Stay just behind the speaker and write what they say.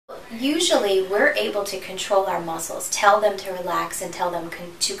Usually we're able to control our muscles, tell them to relax and tell them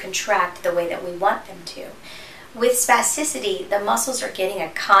to contract the way that we want them to. With spasticity, the muscles are getting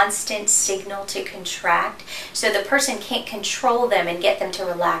a constant signal to contract, so the person can't control them and get them to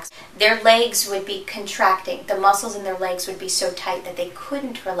relax. Their legs would be contracting. The muscles in their legs would be so tight that they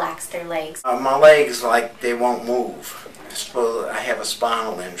couldn't relax their legs. My legs, like, they won't move. I suppose I have a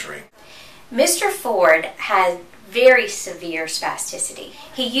spinal injury. Mr. Ford had very severe spasticity.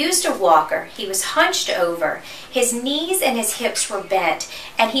 He used a walker, he was hunched over, his knees and his hips were bent,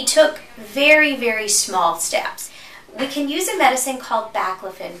 and he took very, very small steps. We can use a medicine called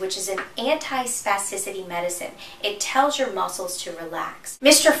Baclofen, which is an anti-spasticity medicine. It tells your muscles to relax.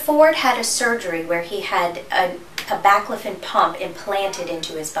 Mr. Ford had a surgery where he had a Baclofen pump implanted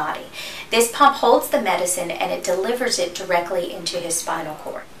into his body. This pump holds the medicine and it delivers it directly into his spinal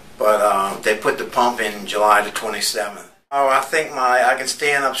cord. But they put the pump in July the 27th. Oh, I think I can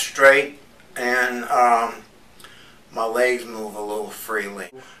stand up straight and my legs move a little freely.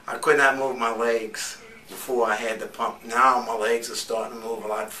 I could not move my legs before I had the pump. Now my legs are starting to move a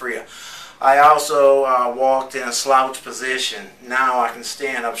lot freer. I also walked in a slouch position. Now I can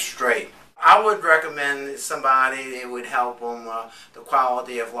stand up straight. I would recommend somebody, it would help them the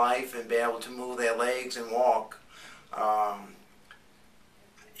quality of life and be able to move their legs and walk.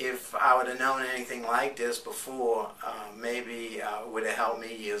 If I would have known anything like this before, maybe it would have helped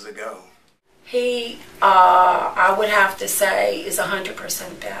me years ago. He, I would have to say, is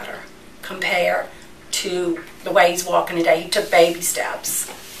 100% better compared to the way he's walking today. He took baby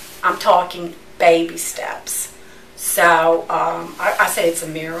steps. I'm talking baby steps. So I say it's a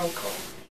miracle.